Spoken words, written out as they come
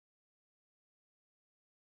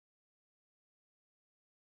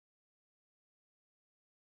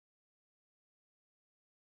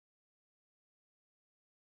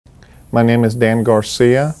My name is Dan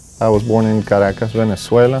Garcia. I was born in Caracas,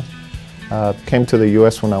 Venezuela. Came to the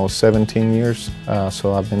U.S. when I was 17 years,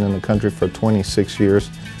 so I've been in the country for 26 years.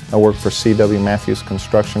 I work for C.W. Matthews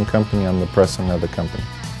Construction Company. I'm the president of the company.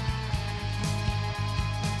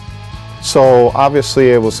 So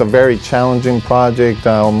obviously it was a very challenging project.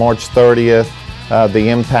 On March 30th, the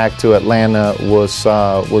impact to Atlanta was,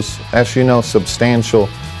 as you know, substantial.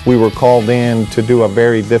 We were called in to do a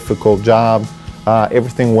very difficult job.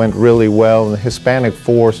 Everything went really well. The Hispanic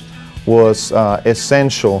force was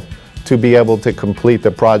essential to be able to complete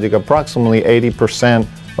the project. Approximately 80%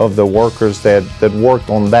 of the workers that worked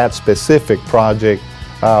on that specific project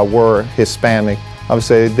were Hispanic.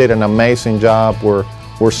 Obviously, they did an amazing job.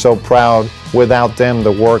 We're so proud. Without them,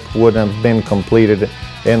 the work wouldn't have been completed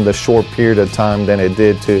in the short period of time that it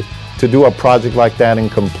did. To do a project like that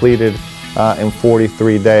and complete it in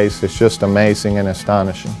 43 days, it's just amazing and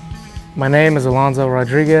astonishing. My name is Alonzo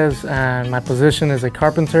Rodriguez, and my position is a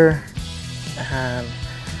carpenter. And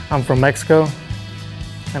I'm from Mexico,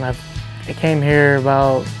 and I came here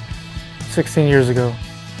about 16 years ago.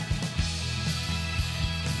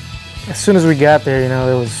 As soon as we got there,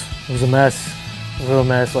 it was a mess, a real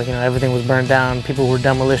mess. Like, everything was burned down. People were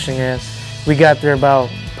demolishing it. We got there about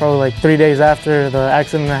probably like 3 days after the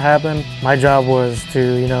accident that happened. My job was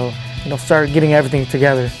to, start getting everything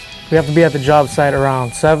together. We have to be at the job site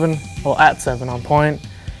around 7, well, at 7 on point.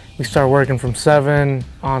 We start working from 7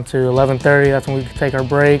 on to 11:30. That's when we take our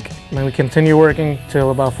break. And then we continue working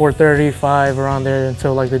till about 4:30, 5, around there,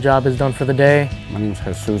 until the job is done for the day. My name is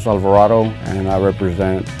Jesus Alvarado, and I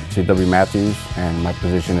represent C.W. Matthews, and my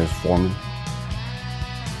position is foreman.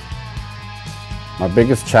 My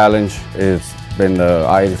biggest challenge has been the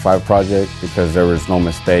I-85 project because there was no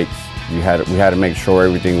mistakes. We had to make sure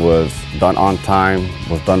everything was done on time,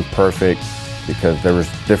 was done perfect, because there was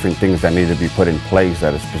different things that needed to be put in place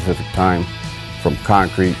at a specific time, from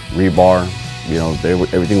concrete, rebar,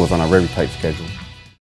 everything was on a very tight schedule.